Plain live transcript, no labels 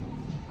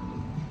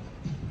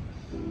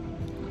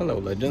Hello,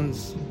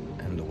 legends,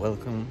 and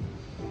welcome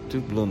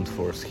to Blunt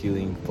Force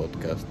Healing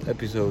Podcast,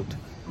 episode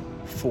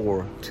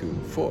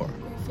 424.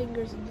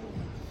 Fingers in the way.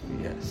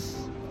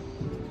 Yes.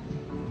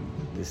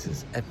 This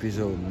is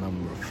episode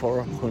number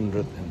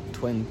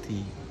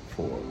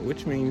 424,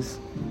 which means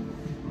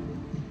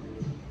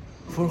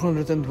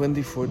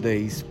 424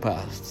 days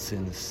passed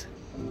since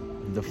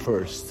the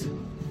first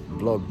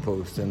blog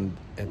post and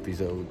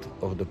episode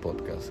of the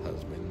podcast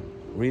has been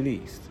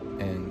released,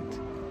 and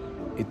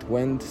it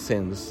went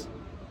since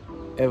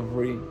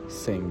every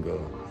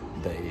single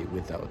day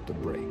without a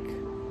break.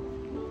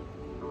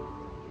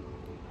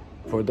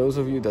 For those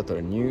of you that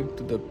are new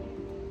to the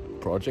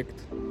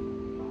project,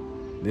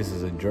 this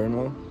is a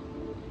journal.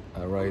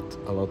 I write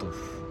a lot of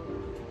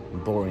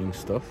boring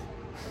stuff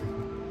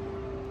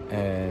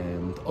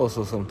and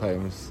also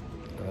sometimes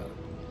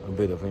a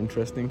bit of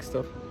interesting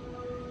stuff,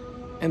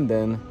 and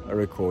then I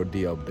record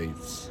the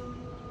updates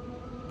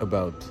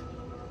about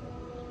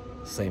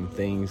same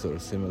things or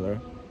similar.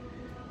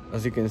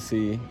 As you can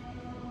see,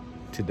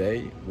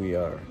 today we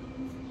are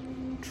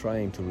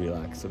trying to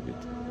relax a bit.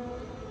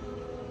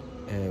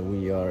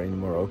 We are in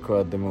Morocco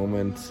at the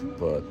moment,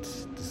 but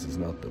this is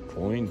not the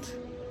point.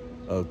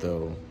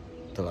 Although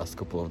the last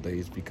couple of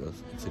days,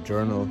 because it's a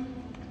journal,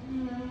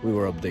 we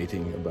were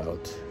updating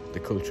about the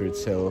culture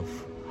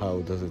itself.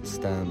 How does it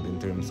stand in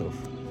terms of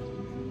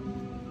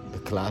the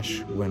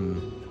clash when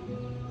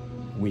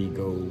we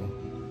go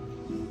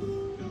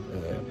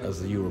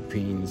as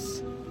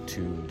Europeans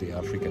to the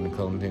African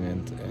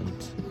continent,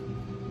 and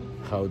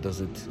how does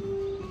it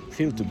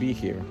feel to be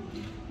here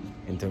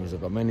in terms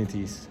of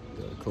amenities,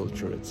 the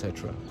culture,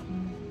 etc.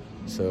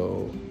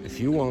 So if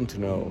you want to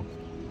know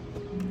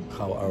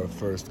how our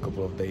first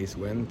couple of days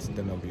went,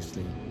 then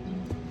obviously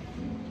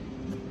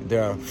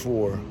there are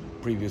 4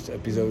 previous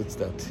episodes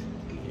that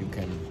you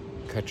can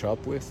catch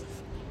up with.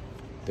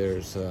 There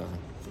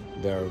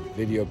are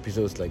video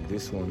episodes like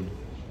this one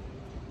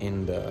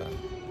in the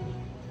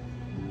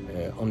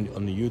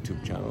on the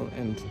YouTube channel,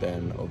 and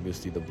then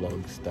obviously the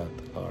blogs that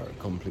are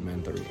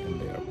complementary and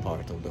they are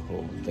part of the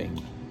whole thing.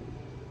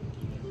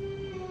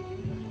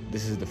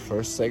 This is the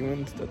first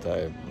segment that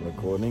I'm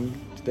recording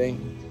today.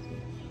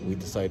 We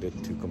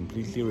decided to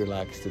completely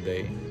relax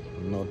today,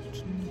 not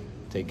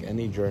take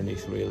any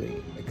journeys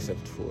really,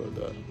 except for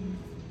the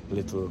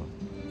little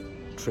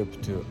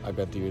trip to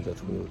Agadir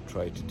that we'll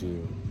try to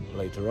do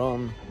later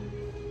on,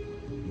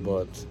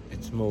 but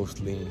it's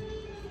mostly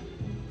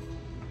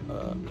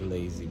a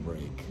lazy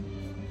break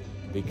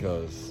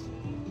because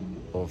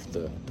of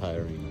the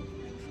tiring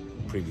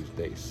previous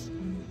days.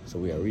 So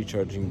we are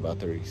recharging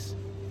batteries,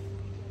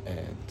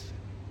 and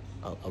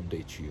I'll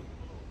update you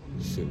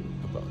soon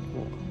about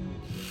more.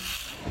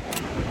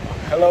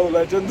 Hello,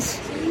 legends.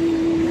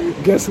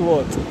 Guess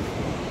what?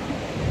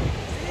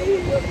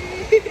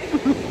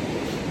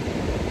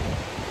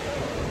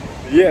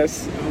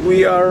 Yes,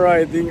 we are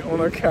riding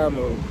on a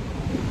camel.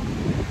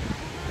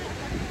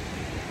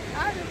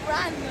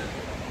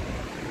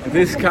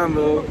 This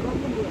camel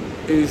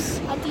is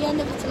At the end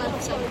of its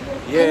life cycle.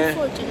 Yeah.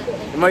 Unfortunately.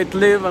 it might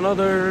live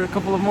another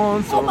couple of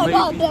months or maybe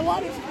the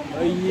water's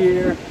a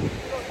year.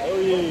 Oh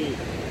yeah.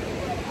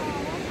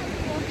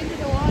 Walk into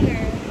the water.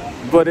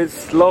 But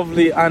it's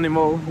lovely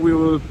animal. We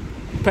will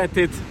pet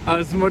it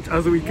as much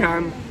as we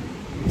can.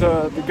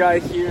 The guy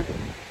here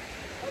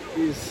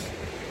is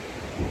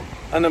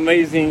an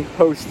amazing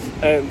host,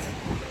 and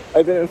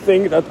I didn't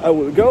think that I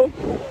would go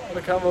on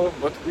a camel,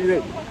 but we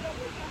did.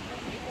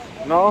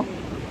 No?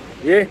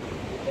 Yeah.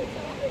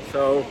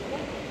 So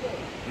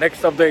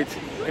next update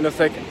in a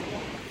second.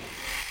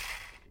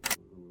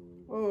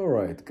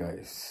 Alright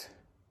guys,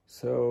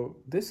 so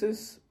this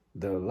is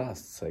the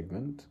last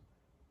segment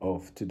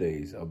of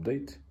today's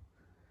update.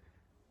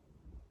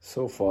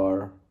 So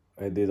far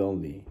I did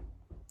only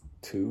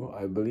 2,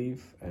 I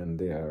believe, and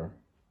they are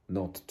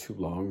not too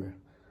long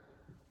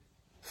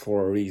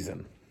for a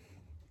reason.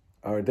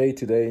 Our day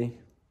today,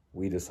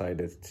 we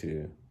decided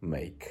to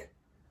make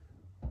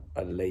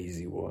a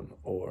lazy one,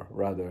 or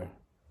rather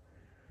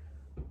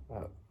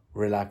a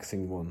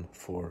relaxing one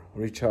for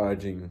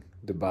recharging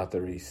the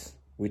batteries,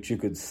 which you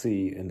could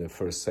see in the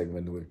first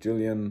segment with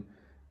Julian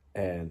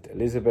and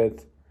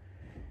Elizabeth,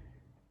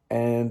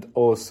 and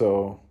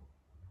also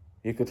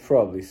you could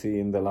probably see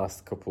in the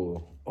last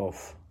couple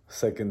of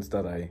seconds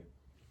that I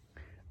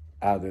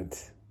added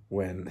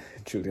when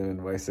Julian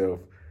and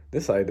myself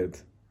decided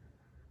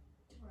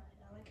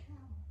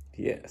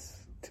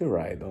to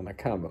ride on a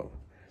camel.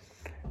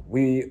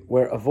 We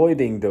were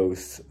avoiding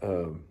those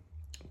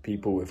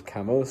people with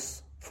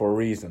camels for a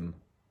reason,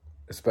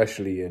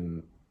 especially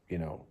in,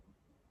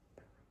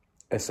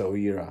 SO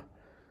era,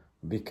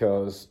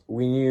 because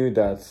we knew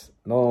that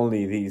not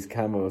only these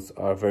camels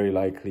are very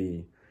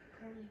likely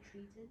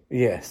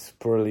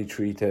poorly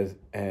treated,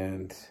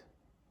 and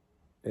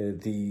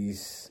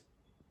these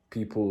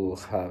people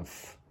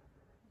have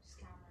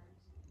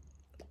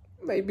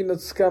maybe not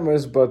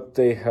scammers, but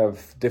they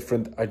have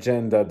different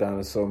agenda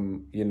than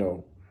some,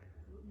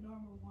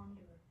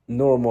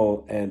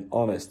 normal and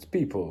honest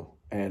people.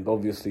 And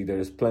obviously there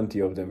is plenty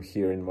of them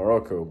here in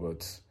Morocco,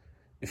 but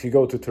if you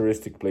go to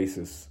touristic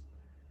places,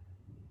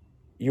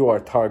 you are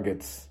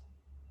targets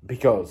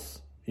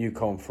because you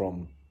come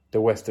from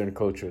the Western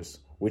cultures,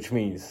 which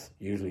means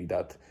usually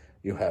that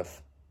you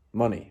have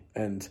money.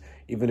 And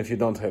even if you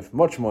don't have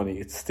much money,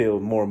 it's still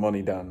more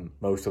money than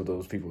most of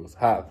those people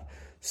have.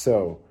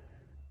 So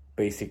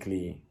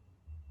basically,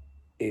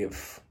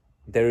 if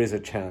there is a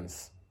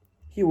chance,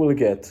 you will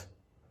get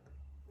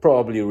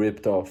probably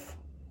ripped off,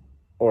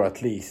 or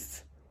at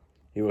least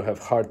you will have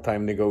hard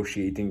time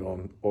negotiating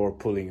on or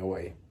pulling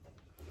away.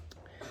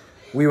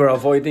 We were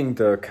avoiding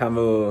the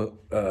camel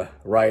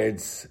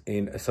rides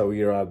in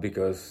Essaouira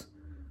because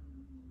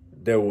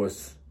there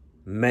was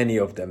many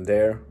of them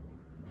there,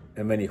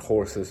 and many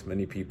horses,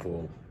 many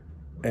people,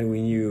 and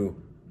we knew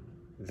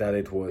that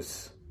it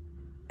was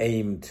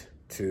aimed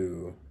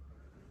to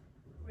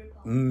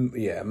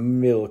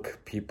milk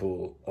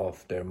people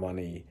of their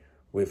money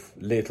with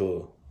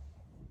little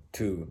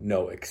to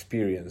no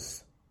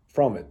experience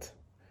from it.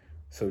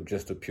 So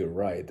just a pure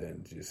ride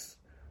and just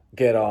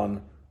get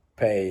on,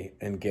 pay,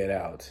 and get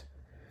out.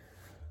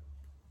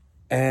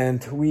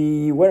 And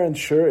we weren't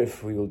sure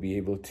if we will be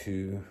able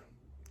to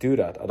do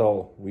that at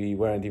all. We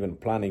weren't even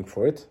planning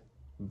for it.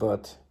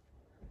 But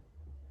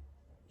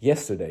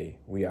yesterday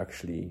we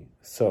actually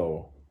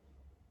saw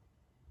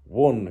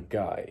one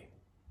guy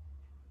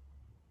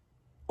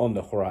on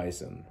the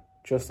horizon,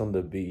 just on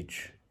the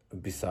beach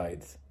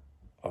beside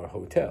our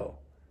hotel.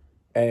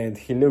 And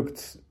he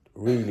looked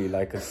really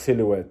like a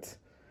silhouette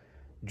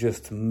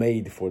just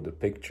made for the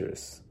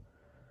pictures.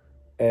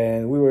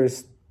 And we were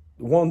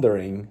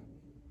wondering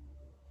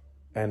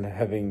and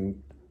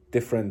having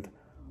different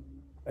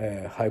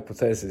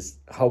hypotheses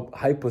about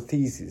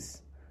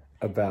hypothesis.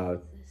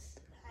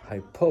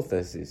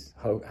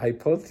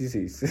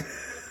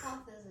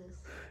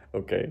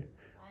 Okay,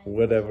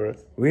 whatever.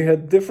 We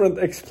had different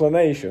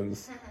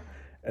explanations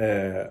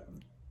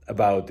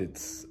about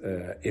it.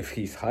 If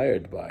he's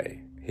hired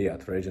by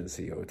Hyatt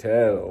Regency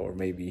Hotel, or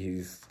maybe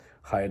he's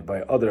hired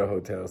by other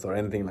hotels or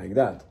anything like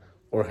that,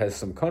 or has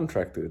some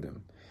contract with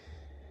them.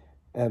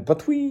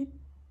 But we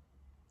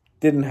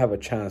didn't have a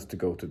chance to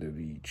go to the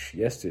beach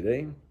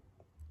yesterday,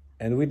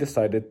 and we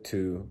decided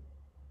to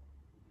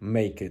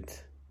make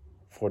it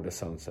for the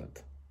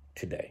sunset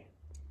today.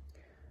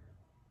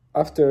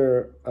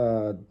 After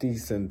a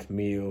decent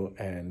meal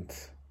and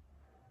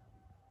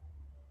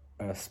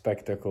a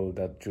spectacle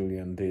that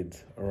Julian did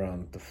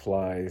around the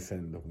flies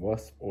and the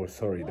wasp,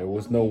 there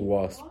was no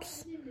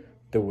wasps,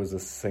 there was a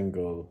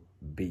single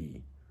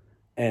bee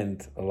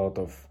and a lot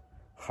of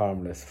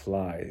harmless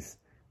flies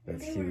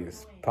that he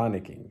was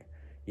panicking.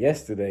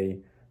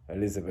 Yesterday,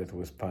 Elizabeth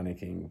was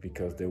panicking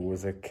because there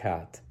was a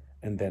cat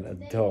and then a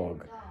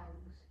dog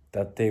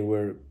that they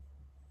were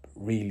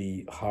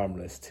really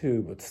harmless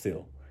too, but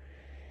still.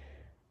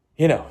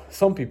 You know,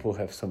 some people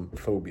have some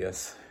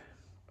phobias.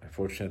 I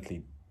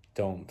fortunately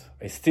don't.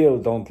 I still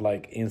don't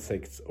like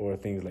insects or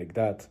things like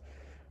that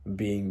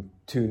being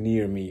too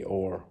near me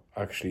or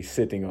actually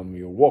sitting on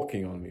me or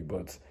walking on me,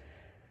 but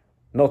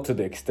not to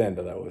the extent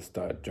that I would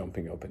start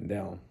jumping up and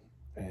down.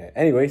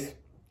 Anyways,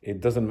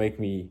 it doesn't make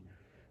me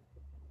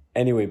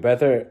any way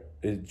better.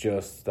 It's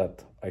just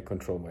that I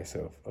control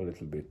myself a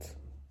little bit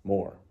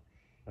more.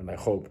 And I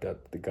hope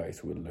that the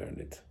guys will learn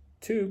it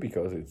too,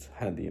 because it's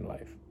handy in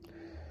life.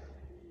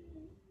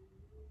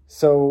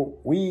 So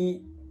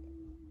we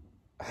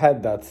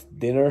had that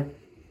dinner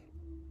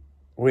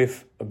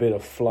with a bit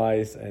of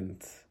flies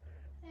and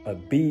a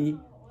bee.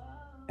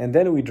 And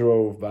then we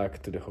drove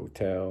back to the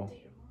hotel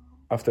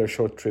after a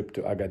short trip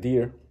to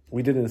Agadir.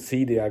 We didn't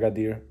see the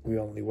Agadir. We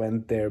only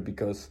went there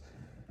because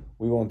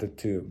we wanted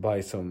to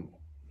buy some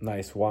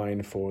nice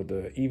wine for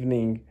the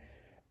evening,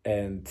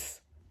 and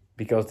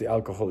because the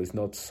alcohol is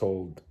not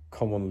sold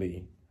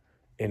commonly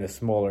in the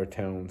smaller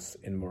towns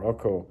in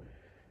Morocco,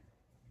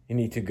 you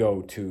need to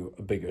go to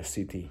a bigger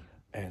city,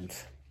 and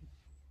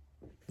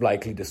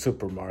likely the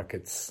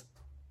supermarkets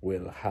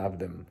will have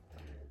them.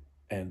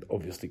 And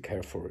obviously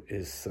Carrefour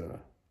is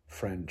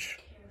French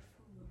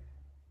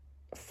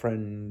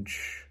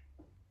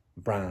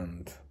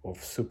brand of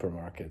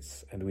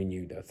supermarkets, and we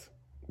knew that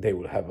they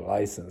will have a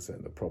license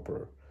and the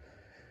proper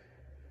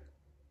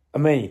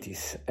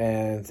amenities.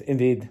 And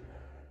indeed,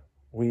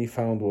 we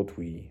found what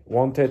we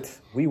wanted.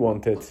 We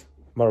wanted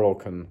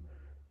Moroccan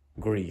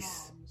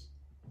Greece,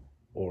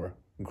 or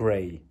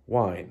grey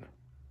wine,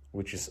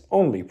 which is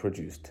only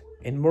produced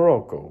in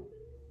Morocco,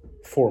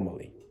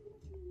 formally.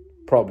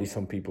 Probably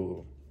some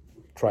people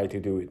try to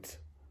do it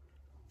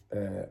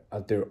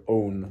at their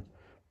own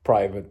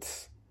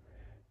private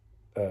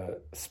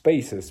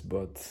spaces,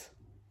 but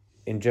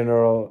in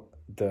general,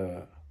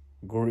 the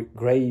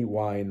grey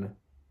wine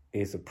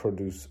is a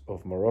produce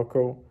of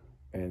Morocco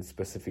and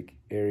specific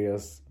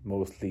areas,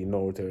 mostly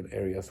northern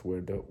areas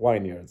where the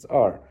vineyards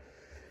are.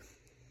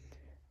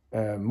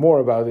 More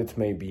about it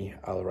maybe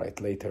I'll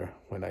write later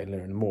when I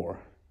learn more,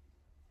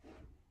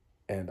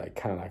 and I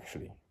can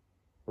actually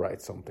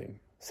write something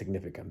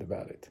significant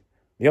about it.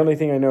 The only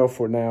thing I know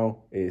for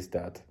now is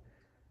that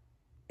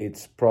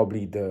it's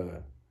probably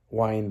the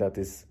wine that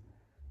is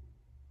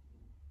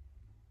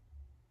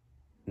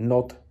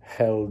not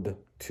held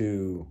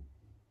to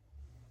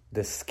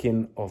the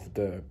skin of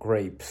the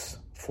grapes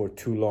for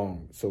too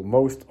long. So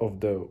most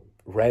of the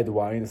red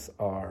wines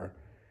are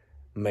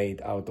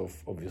made out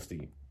of,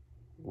 obviously,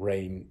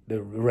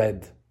 the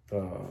red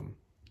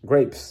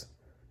grapes,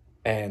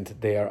 and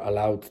they are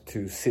allowed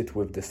to sit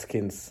with the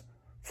skins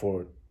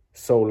for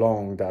so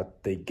long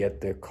that they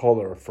get their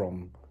color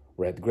from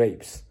red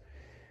grapes.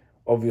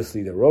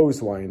 Obviously, the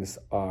rose wines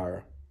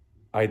are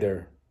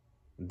either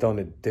done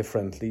it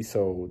differently,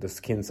 so the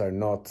skins are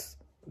not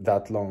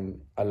that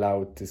long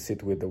allowed to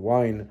sit with the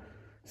wine,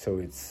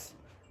 so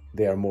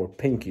they are more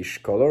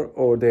pinkish color,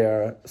 or they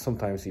are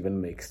sometimes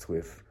even mixed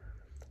with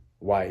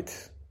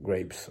white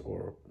grapes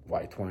or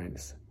white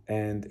wines.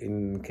 And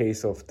in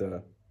case of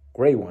the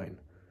gray wine,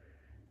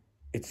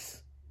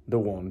 it's the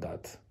one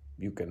that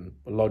you can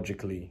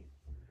logically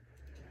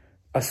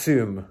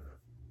assume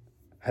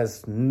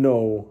has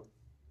no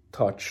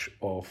touch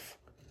of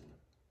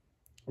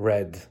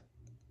red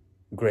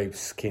grape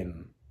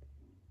skin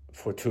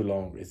for too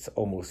long. It's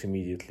almost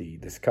immediately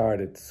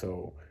discarded,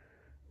 so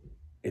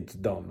it's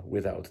done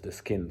without the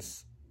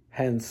skins.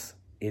 Hence,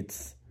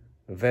 it's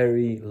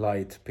very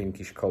light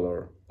pinkish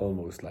color,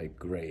 almost like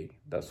gray.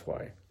 That's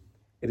why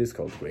it is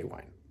called gray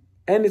wine.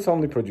 And it's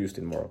only produced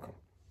in Morocco,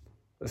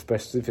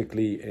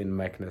 specifically in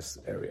Meknes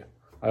area.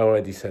 I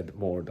already said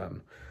more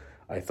than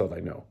I thought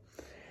I know.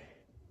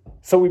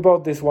 So we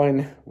bought this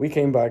wine, we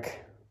came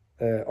back.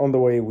 On the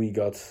way we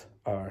got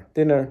our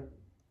dinner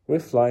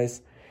with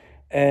flies,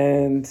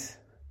 and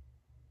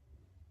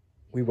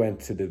we went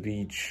to the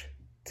beach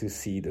to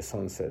see the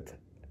sunset,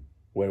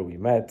 where we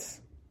met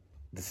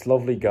this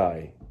lovely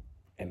guy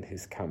and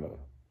his camel.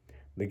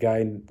 The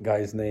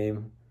guy's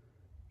name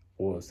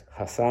was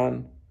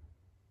Hassan,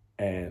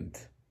 and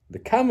the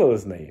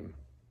camel's name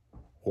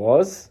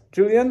was,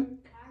 Julian?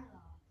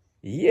 Carlos.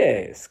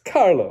 Yes,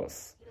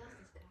 Carlos.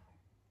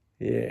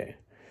 Yeah.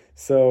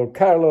 So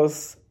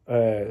Carlos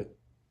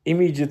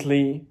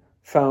immediately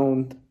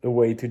found a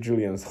way to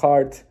Julian's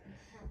heart,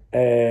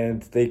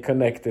 and they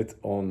connected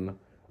on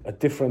a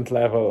different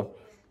level.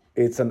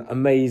 It's an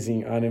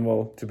amazing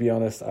animal. To be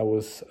honest,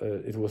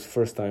 it was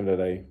first time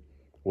that I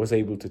was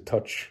able to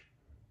touch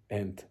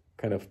and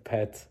kind of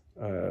pet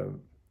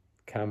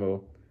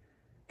camel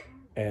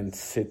and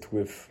sit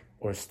with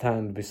or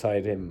stand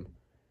beside him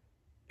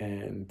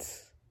and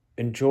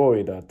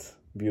enjoy that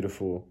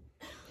beautiful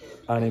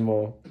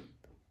animal.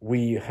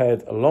 We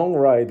had a long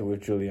ride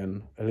with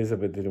Julian.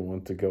 Elizabeth didn't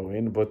want to go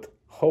in, but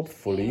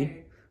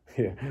hopefully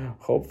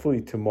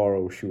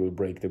tomorrow she will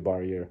break the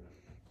barrier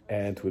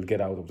and we'll get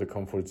out of the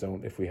comfort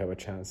zone if we have a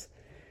chance.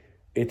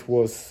 It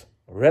was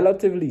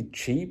relatively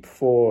cheap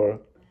for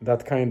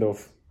that kind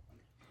of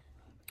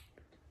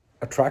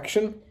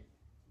attraction,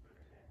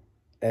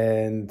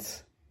 and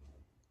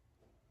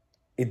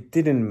it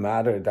didn't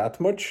matter that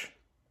much,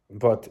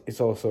 but it's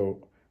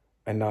also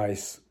a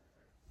nice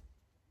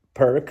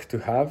perk to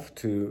have,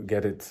 to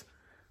get it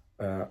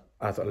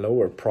at a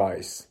lower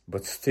price,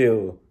 but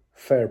still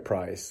fair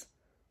price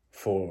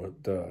for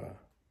the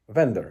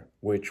vendor,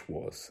 which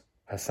was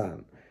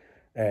Hassan.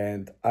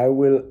 And I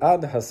will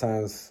add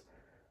Hassan's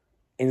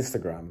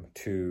Instagram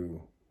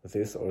to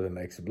this or the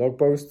next blog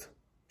post,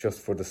 just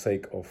for the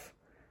sake of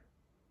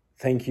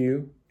thank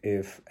you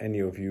if any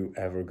of you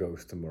ever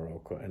goes to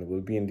Morocco and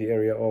will be in the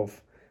area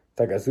of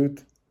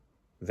Tagazout.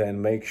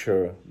 Then make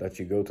sure that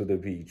you go to the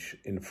beach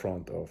in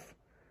front of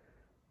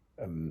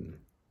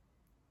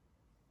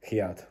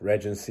Hyatt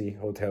Regency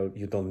Hotel.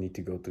 You don't need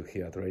to go to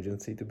Hyatt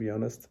Regency, to be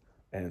honest.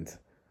 And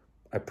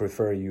I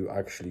prefer you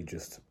actually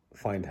just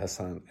find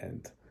Hassan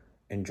and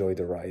enjoy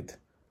the ride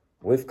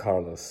with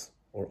Carlos,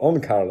 or on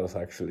Carlos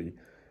actually,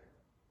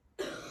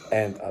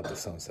 and at the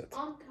sunset.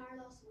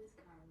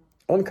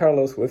 On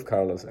Carlos with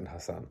Carlos and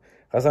Hassan.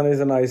 Hassan is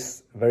a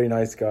very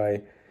nice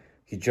guy.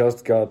 He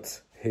just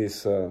got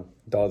his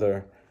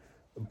daughter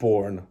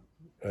born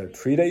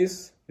 3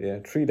 days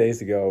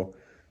ago.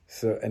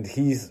 So, and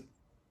he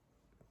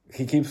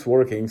keeps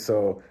working,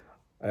 so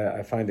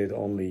I find it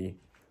only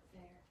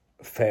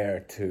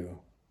fair to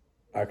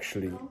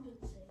actually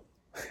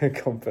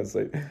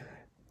compensate,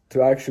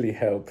 to actually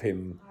help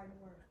him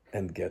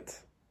and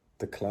get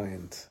the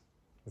client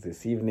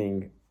this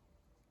evening.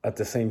 At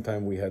the same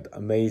time, we had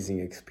amazing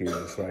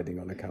experience riding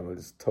on a camel.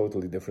 It's a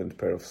totally different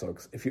pair of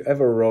socks. If you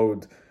ever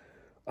rode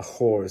a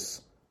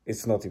horse,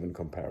 it's not even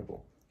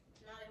comparable.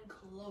 Not even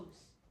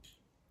close.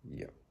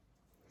 Yeah.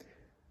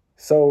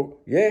 So,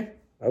 yeah,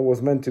 it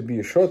was meant to be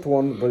a short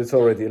one, but it's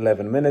already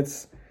 11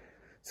 minutes.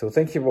 So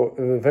thank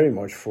you very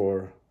much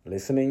for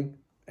listening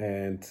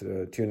and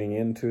tuning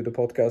in to the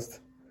podcast.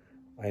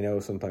 I know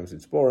sometimes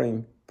it's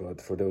boring, but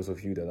for those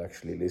of you that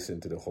actually listen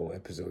to the whole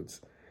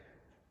episodes,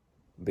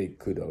 big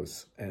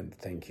kudos and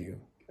thank you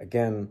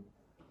again.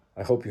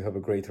 I hope you have a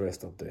great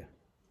rest of the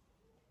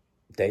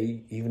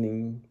day,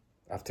 evening,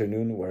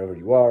 afternoon, wherever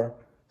you are.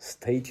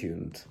 Stay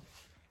tuned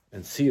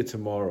and see you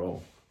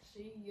tomorrow.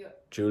 See ya.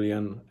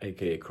 Julian,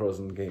 aka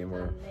Crozen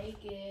Gamer,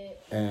 Naked.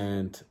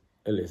 and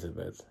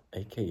Elizabeth,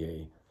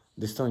 aka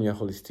Dystonia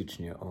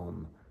Holistycznie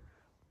on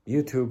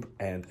YouTube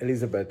and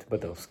Elizabeth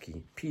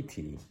Badowski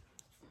PT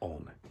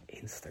on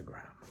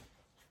Instagram.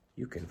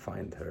 You can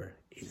find her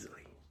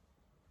easily.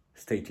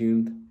 Stay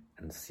tuned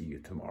and see you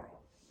tomorrow.